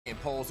And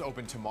polls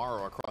open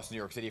tomorrow across New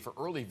York City for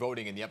early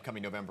voting in the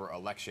upcoming November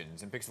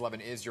elections. And Pix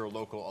 11 is your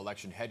local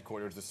election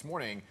headquarters. This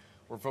morning,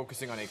 we're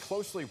focusing on a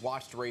closely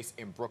watched race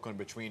in Brooklyn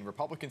between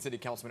Republican City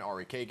Councilman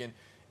Kagan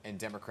and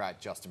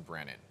Democrat Justin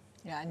Brannan.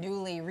 Yeah, a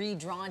newly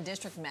redrawn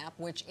district map,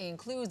 which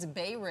includes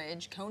Bay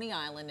Ridge, Coney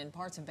Island, and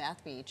parts of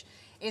Bath Beach,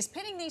 is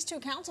pitting these two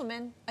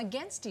councilmen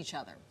against each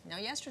other. Now,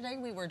 yesterday,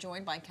 we were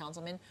joined by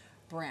Councilman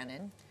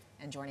Brannan.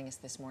 And joining us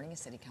this morning is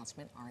City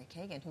Councilman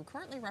Kagan, who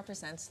currently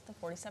represents the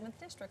 47th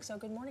District. So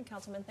good morning,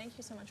 Councilman. Thank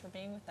you so much for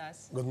being with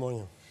us. Good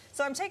morning.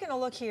 So I'm taking a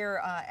look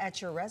here at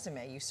your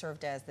resume. You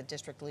served as the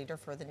district leader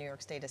for the New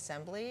York State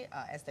Assembly,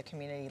 as the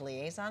community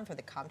liaison for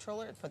the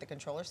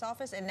Comptroller's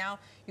Office, and now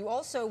you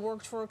also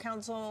worked for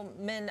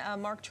Councilman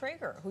Mark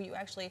Traeger, who you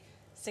actually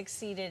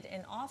succeeded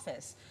in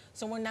office.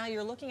 So when now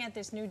you're looking at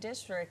this new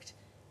district,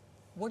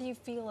 what do you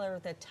feel are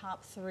the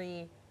top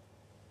three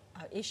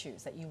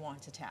issues that you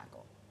want to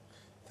tackle?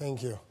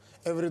 Thank you.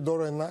 Every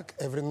door I knock,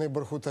 every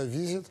neighborhood I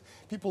visit,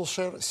 people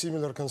share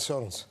similar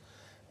concerns.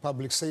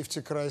 Public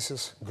safety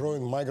crisis,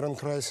 growing migrant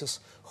crisis,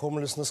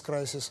 homelessness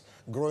crisis,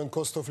 growing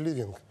cost of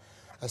living.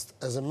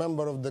 As a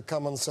member of the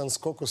Common Sense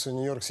Caucus in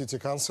New York City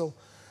Council,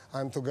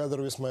 I'm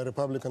together with my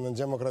Republican and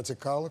Democratic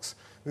colleagues,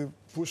 we're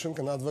pushing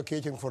and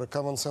advocating for a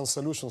common sense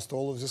solutions to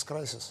all of this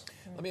crisis.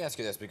 Let me ask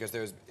you this, because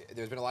there's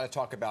been a lot of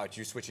talk about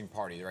you switching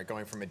parties, right?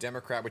 Going from a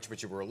Democrat,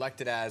 which you were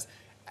elected as,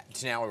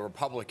 to now a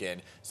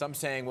Republican. Some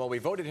saying, well, we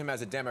voted him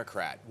as a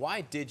Democrat.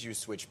 Why did you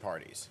switch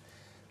parties?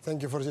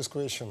 Thank you for this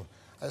question.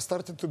 I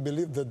started to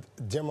believe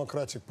that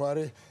Democratic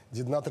Party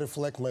did not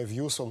reflect my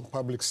views on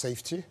public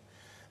safety.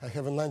 I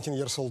have a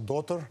 19-year-old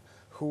daughter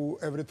who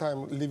every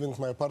time leaving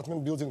my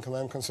apartment building and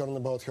I'm concerned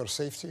about her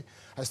safety.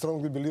 I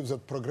strongly believe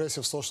that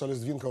progressive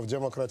socialist wing of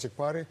Democratic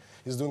Party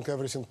is doing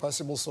everything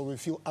possible so we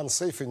feel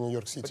unsafe in New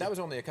York City. But that was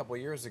only a couple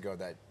of years ago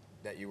that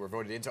you were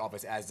voted into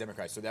office as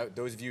Democrats. So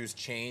those views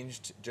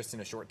changed just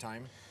in a short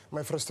time?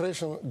 My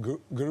frustration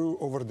grew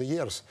over the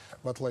years.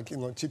 But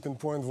tipping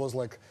point was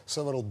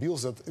several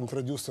bills that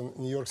introduced in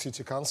New York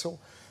City Council,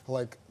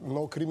 like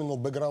no criminal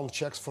background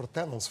checks for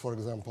tenants, for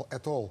example,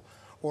 at all.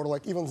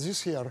 Or even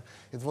this year,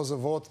 it was a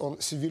vote on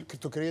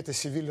to create a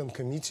civilian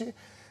committee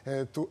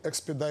to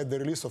expedite the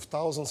release of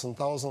thousands and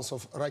thousands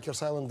of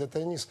Rikers Island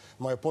detainees.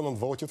 My opponent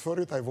voted for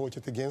it. I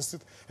voted against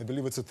it. I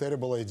believe it's a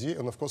terrible idea.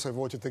 And of course, I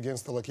voted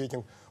against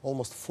allocating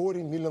almost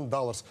 $40 million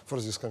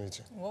for this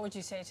committee. What would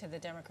you say to the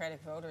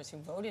Democratic voters who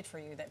voted for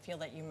you that feel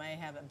that you may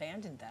have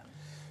abandoned them?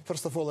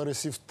 First of all, I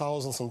received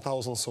thousands and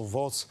thousands of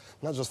votes,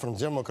 not just from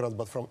Democrats,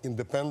 but from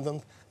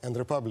independent and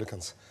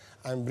Republicans.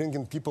 I'm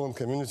bringing people and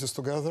communities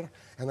together,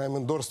 and I'm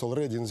endorsed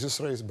already in this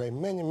race by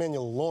many, many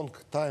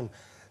long-time,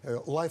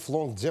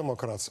 lifelong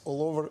Democrats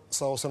all over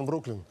southern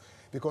Brooklyn,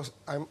 because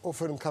I'm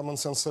offering common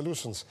sense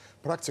solutions,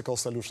 practical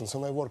solutions,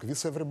 and I work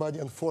with everybody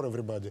and for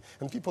everybody.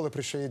 And people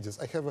appreciate this.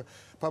 I have a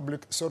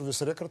public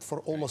service record for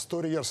almost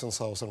 30 years in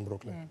southern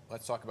Brooklyn.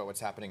 Let's talk about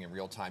what's happening in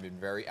real time. You've been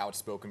very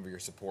outspoken for your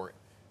support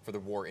for the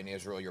war in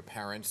Israel. Your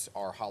parents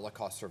are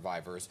Holocaust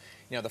survivors.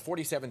 You know, the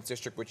 47th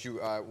district, which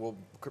you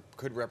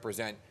could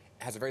represent,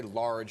 has a very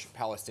large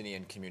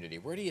Palestinian community.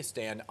 Where do you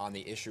stand on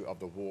the issue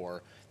of the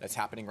war that's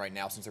happening right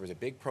now, since there was a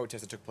big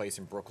protest that took place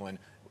in Brooklyn?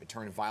 It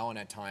turned violent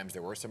at times.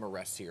 There were some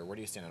arrests here. Where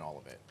do you stand on all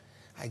of it?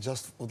 I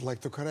just would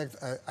like to correct.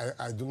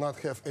 I do not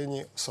have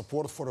any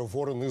support for a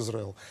war in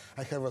Israel.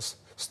 I have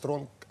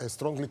I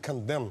strongly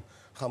condemn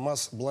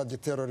Hamas bloody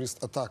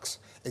terrorist attacks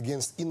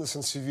against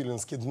innocent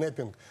civilians,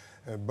 kidnapping,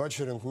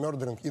 butchering,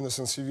 murdering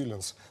innocent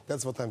civilians.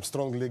 That's what I'm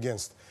strongly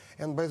against.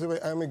 And by the way,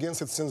 I'm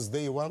against it since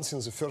day one,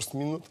 since the first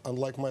minute,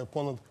 unlike my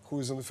opponent, who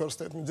is in the first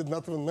statement, did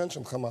not even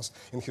mention Hamas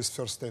in his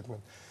first statement.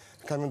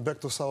 Coming back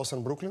to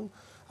southern Brooklyn,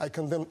 I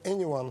condemn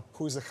anyone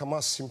who is a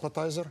Hamas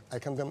sympathizer. I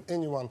condemn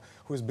anyone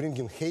who is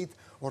bringing hate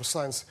or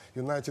signs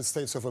United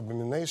States of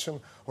abomination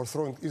or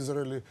throwing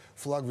Israeli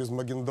flag with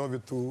Magen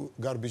David to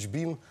garbage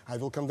bin. I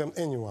will condemn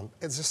anyone.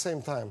 At the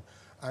same time,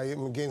 I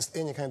am against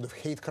any kind of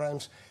hate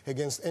crimes,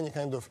 against any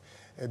kind of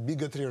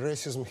bigotry,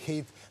 racism,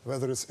 hate,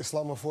 whether it's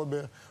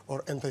Islamophobia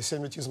or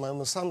anti-Semitism.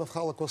 I'm a son of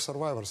Holocaust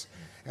survivors,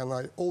 and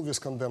I always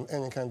condemn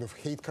any kind of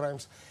hate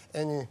crimes,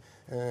 any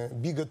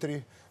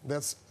bigotry.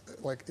 That's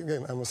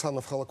again, I'm a son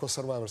of Holocaust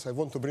survivors. I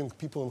want to bring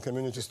people and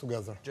communities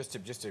together. Just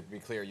to be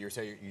clear, you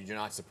say you do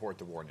not support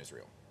the war in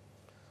Israel?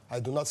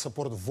 I do not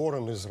support war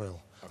in Israel.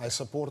 Okay. I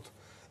support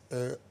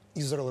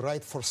Israel's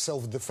right for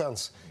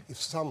self-defense. If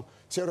some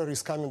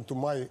terrorist coming to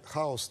my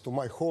house, to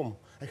my home,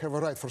 I have a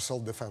right for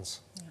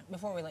self-defense.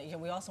 Before we let you go,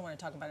 we also want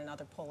to talk about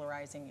another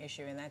polarizing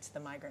issue, and that's the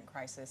migrant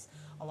crisis.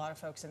 A lot of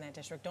folks in that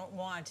district don't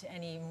want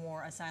any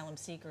more asylum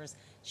seekers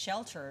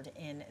sheltered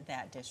in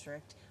that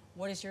district.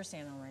 What is your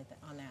stand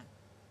on that?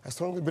 I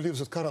strongly believe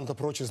that current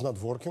approach is not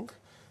working.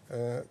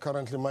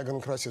 Currently,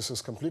 migrant crisis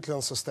is completely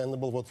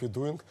unsustainable, what we're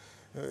doing.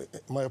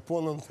 My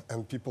opponent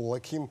and people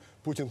like him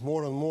putting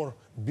more and more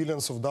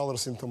billions of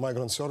dollars into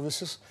migrant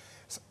services.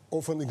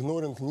 often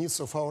ignoring needs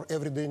of our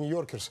everyday New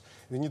Yorkers.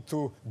 We need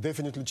to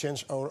definitely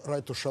change our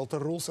right to shelter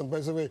rules. And by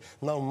the way,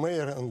 now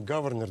mayor and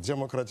governor,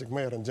 Democratic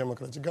mayor and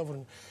Democratic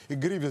governor,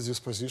 agree with this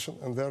position,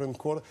 and they're in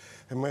court.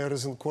 The mayor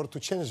is in court to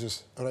change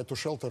this right to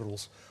shelter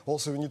rules.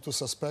 Also, we need to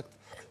suspect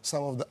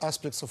some of the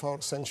aspects of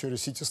our sanctuary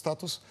city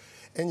status.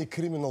 Any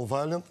criminal,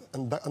 violent,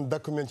 and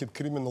undocumented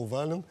criminal,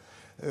 violent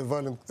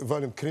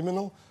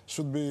criminal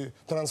should be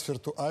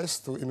transferred to ICE,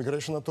 to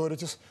immigration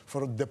authorities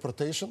for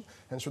deportation,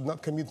 and should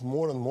not commit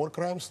more and more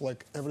crimes,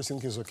 like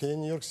everything is okay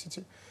in New York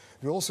City.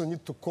 We also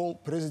need to call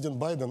President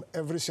Biden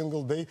every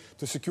single day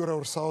to secure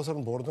our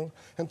southern border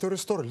and to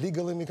restore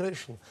legal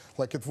immigration,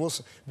 like it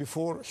was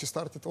before he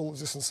started all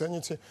this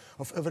insanity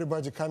of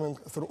everybody coming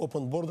through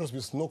open borders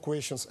with no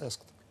questions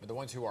asked. But the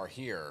ones who are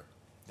here,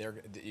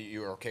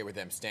 you're okay with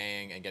them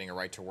staying and getting a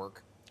right to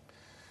work?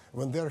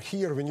 When they're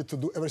here, we need to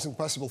do everything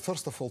possible,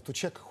 first of all, to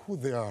check who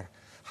they are,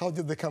 how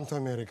did they come to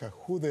America,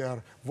 who they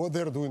are, what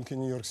they're doing in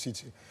New York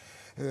City.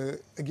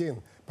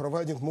 Again,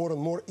 providing more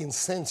and more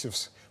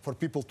incentives for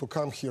people to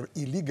come here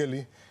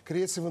illegally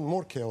creates even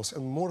more chaos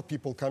and more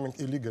people coming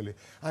illegally.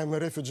 I'm a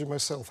refugee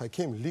myself. I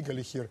came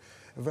legally here,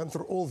 went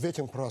through all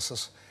vetting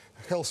process,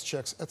 health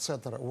checks,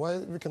 etc. Why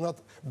we cannot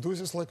do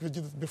this like we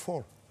did it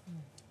before?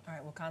 All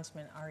right, well,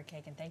 Councilman Ari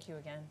Kagan, thank you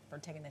again for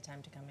taking the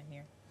time to come in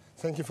here.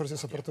 Thank you for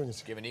this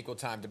opportunity. Give an equal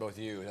time to both of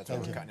you. That's why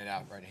we're cutting it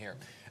out right here.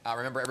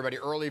 Remember, everybody,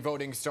 early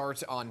voting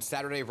starts on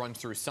Saturday, runs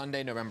through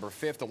Sunday, November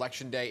 5th.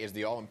 Election Day is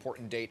the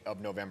all-important date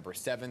of November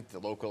 7th. The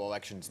local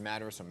elections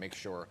matter, so make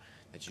sure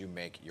that you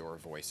make your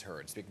voice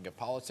heard. Speaking of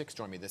politics,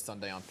 join me this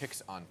Sunday on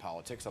Picks on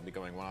Politics. I'll be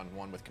going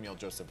one-on-one with Camille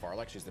Joseph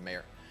Barlick. She's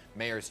the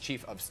mayor's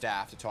chief of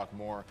staff, to talk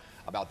more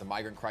about the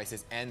migrant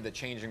crisis and the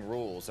changing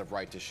rules of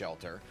right to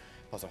shelter,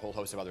 plus a whole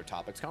host of other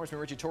topics. Congressman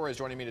Richie Torres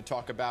joining me to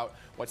talk about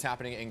what's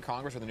happening in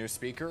Congress with the new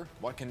speaker.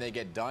 What can they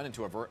get done and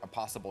to avert a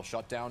possible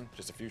shutdown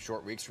just a few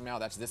short weeks from now?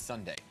 That's this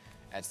Sunday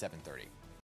at 7:30.